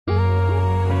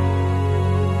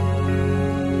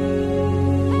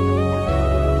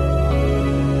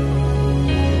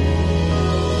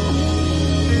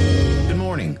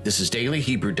This is Daily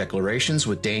Hebrew Declarations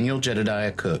with Daniel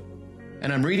Jedediah Cook,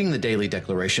 and I'm reading the Daily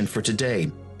Declaration for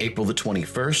today, April the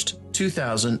 21st,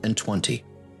 2020.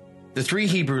 The three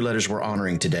Hebrew letters we're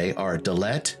honoring today are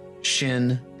Dalet,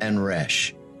 Shin, and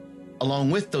Resh. Along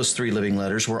with those three living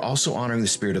letters, we're also honoring the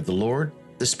Spirit of the Lord,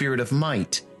 the Spirit of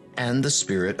Might, and the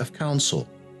Spirit of Counsel.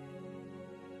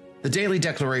 The Daily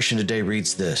Declaration today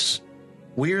reads this: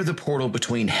 We are the portal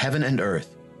between heaven and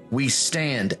earth. We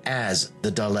stand as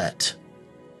the Dalet.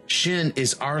 Shin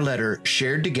is our letter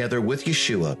shared together with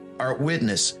Yeshua, our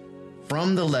witness,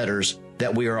 from the letters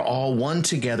that we are all one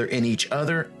together in each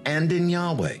other and in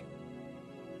Yahweh.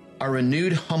 Our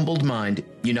renewed, humbled mind,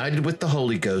 united with the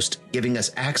Holy Ghost, giving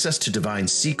us access to divine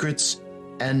secrets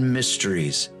and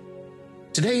mysteries.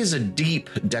 Today is a deep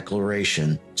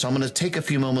declaration, so I'm going to take a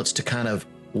few moments to kind of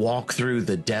walk through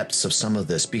the depths of some of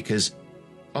this, because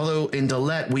although in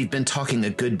Dalet we've been talking a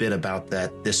good bit about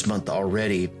that this month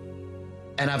already,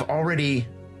 and I've already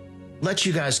let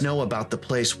you guys know about the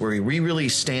place where we really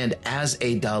stand as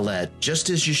a Dalet,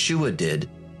 just as Yeshua did,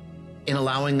 in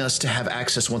allowing us to have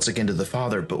access once again to the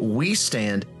Father, but we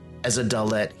stand as a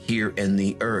Dalet here in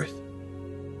the earth.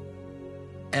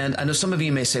 And I know some of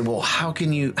you may say, well, how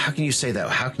can you say that?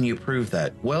 How can you prove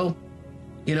that? Well,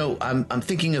 you know, I'm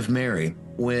thinking of Mary,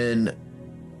 when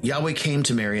Yahweh came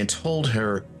to Mary and told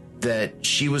her that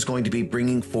she was going to be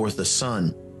bringing forth a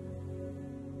son.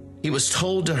 He was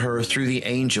told to her through the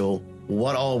angel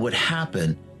what all would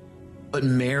happen, but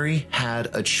Mary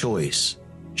had a choice.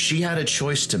 She had a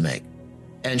choice to make,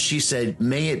 and she said,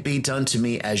 "May it be done to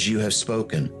me as you have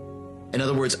spoken." In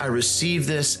other words, I receive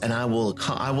this and I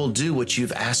will do what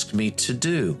you've asked me to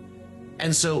do.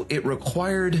 And so it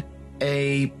required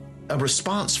a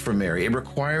response from Mary. It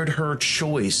required her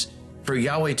choice for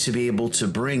Yahweh to be able to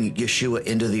bring Yeshua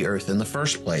into the earth in the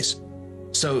first place.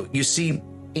 So you see,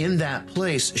 in that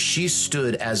place, she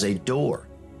stood as a door,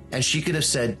 and she could have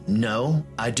said, "No,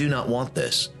 I do not want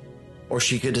this." Or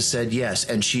she could have said yes,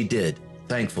 and she did,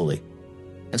 thankfully.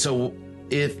 And so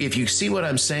if you see what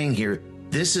I'm saying here,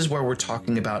 this is where we're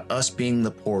talking about us being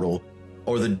the portal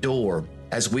or the door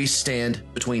as we stand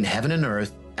between heaven and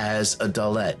earth as a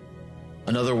Dalet.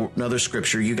 Another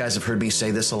scripture, you guys have heard me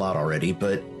say this a lot already,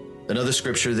 but another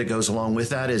scripture that goes along with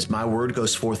that is, "My word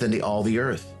goes forth into all the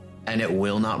earth, and it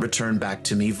will not return back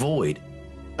to me void."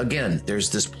 Again,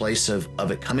 there's this place of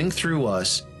it coming through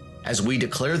us as we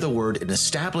declare the word and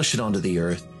establish it onto the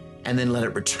earth, and then let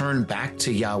it return back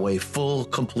to Yahweh full,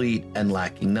 complete, and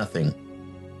lacking nothing.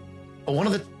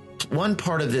 One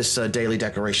part of this daily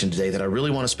declaration today that I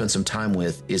really want to spend some time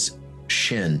with is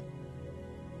Shin.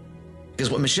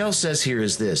 Because what Michelle says here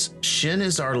is this: Shin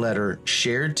is our letter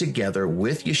shared together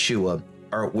with Yeshua,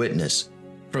 our witness,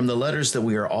 from the letters that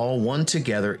we are all one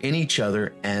together in each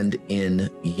other and in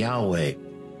Yahweh.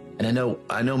 And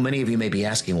I know many of you may be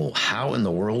asking, well, how in the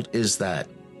world is that?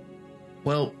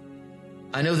 Well,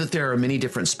 I know that there are many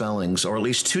different spellings, or at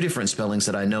least two different spellings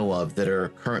that I know of that are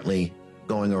currently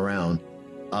going around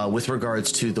with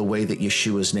regards to the way that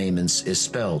Yeshua's name is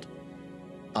spelled.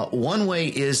 One way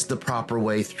is the proper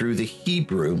way through the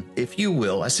Hebrew, if you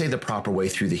will. I say the proper way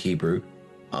through the Hebrew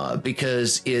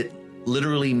because it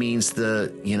literally means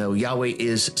Yahweh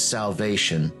is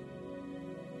salvation.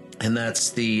 And that's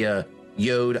the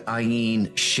Yod,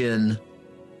 Ayin, Shin,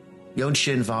 Yod,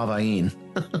 Shin, Vav, Ayin.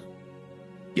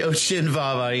 Yod, Shin,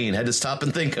 Vav, Ayin. Had to stop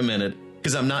and think a minute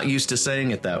because I'm not used to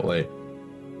saying it that way.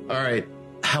 All right.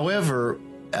 However,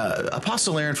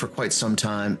 Apostle Aaron for quite some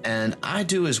time, and I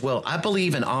do as well, I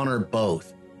believe and honor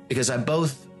both, because I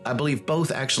believe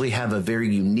both actually have a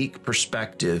very unique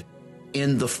perspective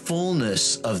in the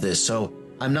fullness of this. So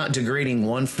I'm not degrading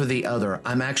one for the other.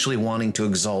 I'm actually wanting to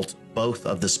exalt both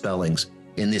of the spellings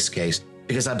in this case,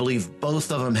 because I believe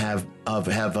both of them have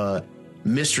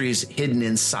mysteries hidden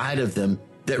inside of them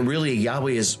that really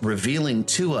Yahweh is revealing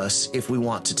to us if we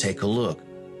want to take a look.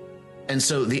 And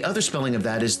so the other spelling of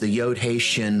that is the Yod He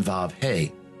Shin Vav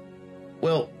He.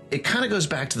 Well, it kind of goes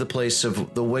back to the place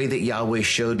of the way that Yahweh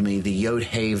showed me the Yod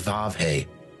He Vav He.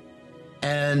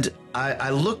 And I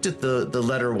looked at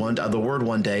the word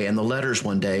one day and the letters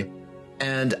one day,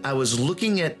 and I was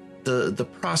looking at the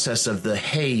process of the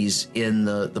He's in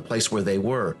the place where they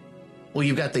were. Well,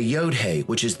 you've got the Yod He,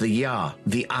 which is the Yah,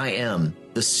 the I am,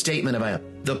 the statement of I am,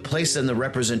 the place and the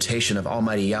representation of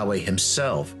Almighty Yahweh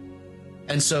himself.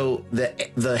 And so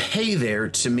the He there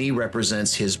to me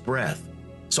represents his breath.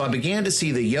 So I began to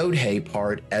see the Yod He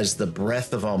part as the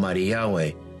breath of Almighty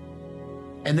Yahweh.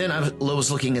 And then I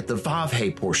was looking at the Vav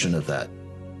He portion of that,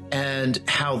 and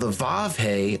how the Vav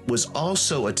He was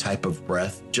also a type of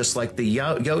breath, just like the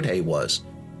Yod He was.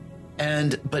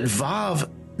 But Vav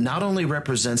not only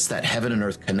represents that heaven and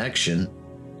earth connection,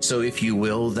 so if you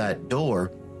will, that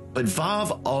door, but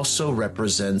Vav also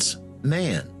represents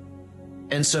man.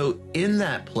 And so in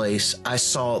that place, I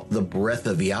saw the breath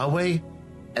of Yahweh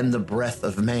and the breath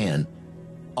of man,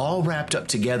 all wrapped up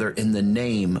together in the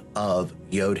name of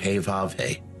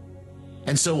Yod-Heh-Vav-Heh.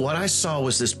 And so what I saw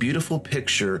was this beautiful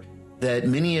picture that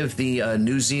many of the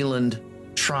New Zealand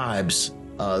tribes,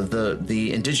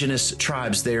 the indigenous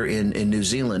tribes there in New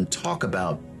Zealand talk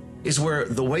about, is where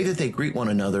the way that they greet one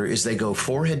another is they go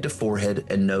forehead to forehead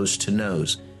and nose to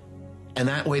nose. And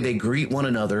that way they greet one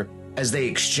another as they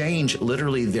exchange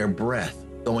literally their breath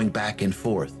going back and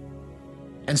forth.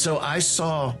 And so I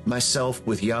saw myself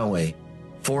with Yahweh,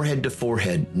 forehead to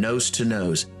forehead, nose to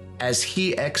nose. As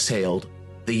he exhaled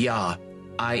the Yah,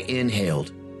 I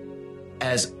inhaled.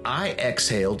 As I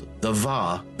exhaled the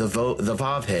Va, the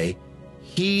Vav-Heh,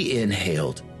 he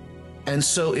inhaled. And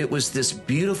so it was this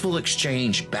beautiful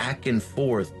exchange back and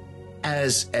forth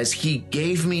as he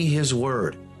gave me his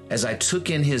word, as I took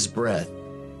in his breath,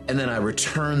 and then I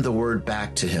returned the word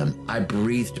back to him. I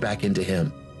breathed back into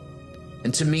him.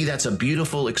 And to me, that's a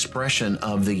beautiful expression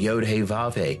of the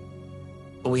Yod-Heh-Vav-Heh.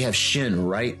 But we have Shin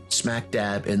right smack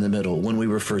dab in the middle when we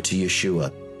refer to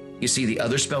Yeshua. You see, the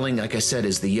other spelling, like I said,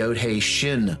 is the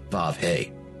Yod-Heh-Shin-Vav-Heh.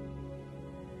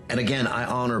 And again, I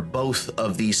honor both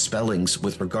of these spellings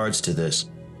with regards to this.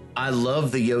 I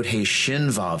love the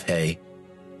Yod-Heh-Shin-Vav-Heh.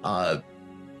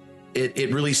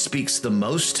 It really speaks the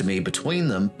most to me between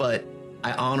them, but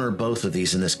I honor both of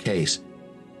these in this case.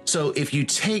 So if you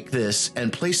take this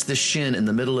and place the Shin in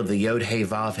the middle of the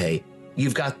Yod-Heh-Vav-Heh,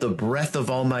 you've got the breath of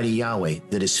Almighty Yahweh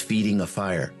that is feeding a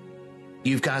fire.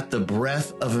 You've got the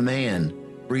breath of a man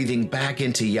breathing back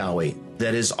into Yahweh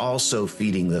that is also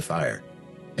feeding the fire.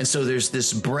 And so there's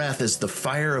this breath as the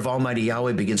fire of Almighty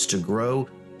Yahweh begins to grow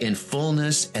in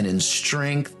fullness and in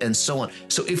strength and so on.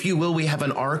 So if you will, we have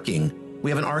an arcing. We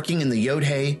have an arcing in the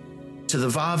Yod-Heh to the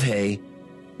Vav-Heh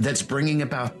that's bringing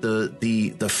about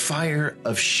the fire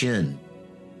of Shin.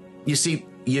 You see,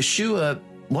 Yeshua,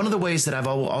 one of the ways that I've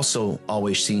also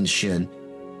always seen Shin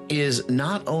is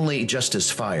not only just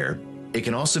as fire, it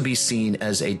can also be seen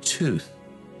as a tooth.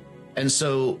 And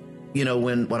so, you know,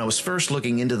 when I was first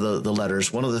looking into the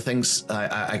letters, one of the things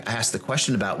I asked the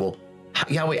question about, well,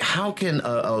 Yahweh, how can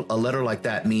a letter like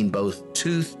that mean both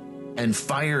tooth and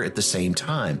fire at the same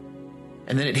time?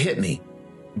 And then it hit me,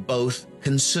 both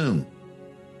consume.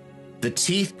 The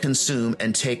teeth consume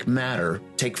and take matter,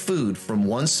 take food from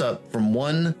one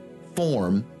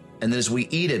form, and then as we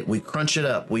eat it, we crunch it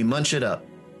up, we munch it up,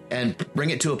 and bring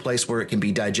it to a place where it can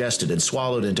be digested and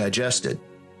swallowed and digested.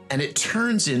 And it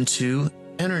turns into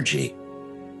energy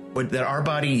that our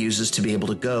body uses to be able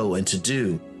to go and to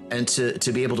do and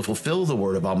to be able to fulfill the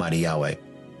word of Almighty Yahweh.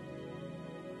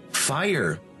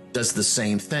 Fire does the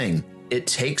same thing. It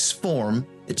takes form,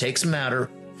 it takes matter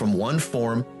from one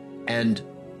form and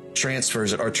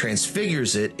transfers it or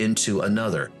transfigures it into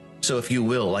another. So if you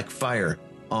will, like fire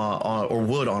or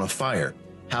wood on a fire,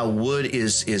 how wood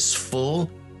is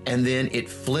full and then it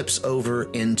flips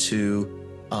over into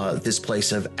this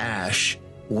place of ash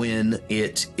when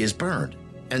it is burned.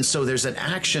 And so there's an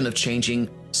action of changing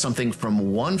something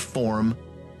from one form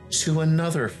to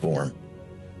another form.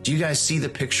 Do you guys see the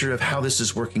picture of how this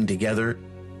is working together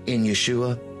in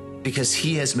Yeshua? Because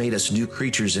he has made us new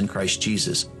creatures in Christ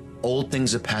Jesus. Old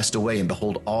things have passed away, and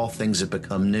behold, all things have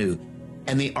become new.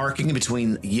 And the arcing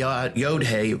between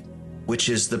Yod-Heh, which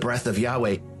is the breath of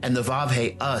Yahweh, and the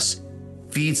Vav-Heh, us,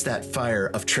 feeds that fire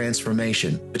of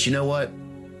transformation. But you know what?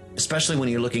 Especially when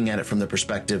you're looking at it from the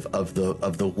perspective of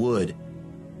the wood.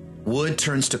 Wood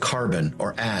turns to carbon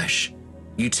or ash.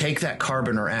 You take that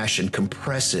carbon or ash and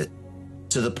compress it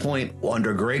to the point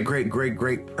under great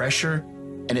pressure,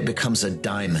 and it becomes a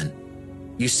diamond.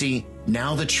 You see,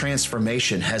 now the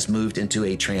transformation has moved into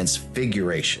a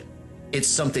transfiguration. It's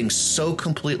something so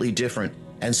completely different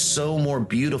and so more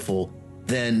beautiful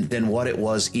than what it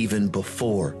was even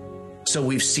before. So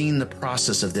we've seen the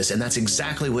process of this, and that's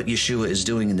exactly what Yeshua is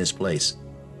doing in this place.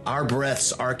 Our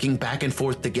breaths arcing back and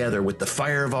forth together with the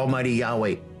fire of Almighty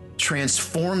Yahweh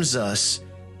transforms us,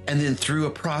 and then through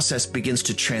a process begins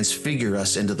to transfigure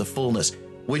us into the fullness,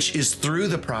 which is through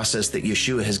the process that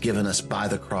Yeshua has given us by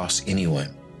the cross anyway.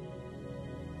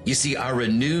 You see, our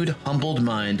renewed, humbled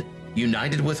mind,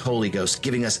 united with Holy Ghost,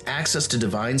 giving us access to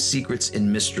divine secrets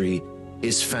and mystery,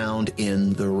 is found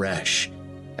in the Resh.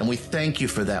 And we thank you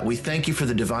for that. We thank you for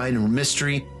the divine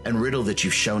mystery and riddle that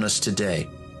you've shown us today.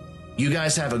 You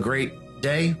guys have a great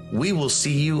day. We will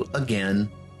see you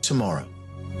again tomorrow.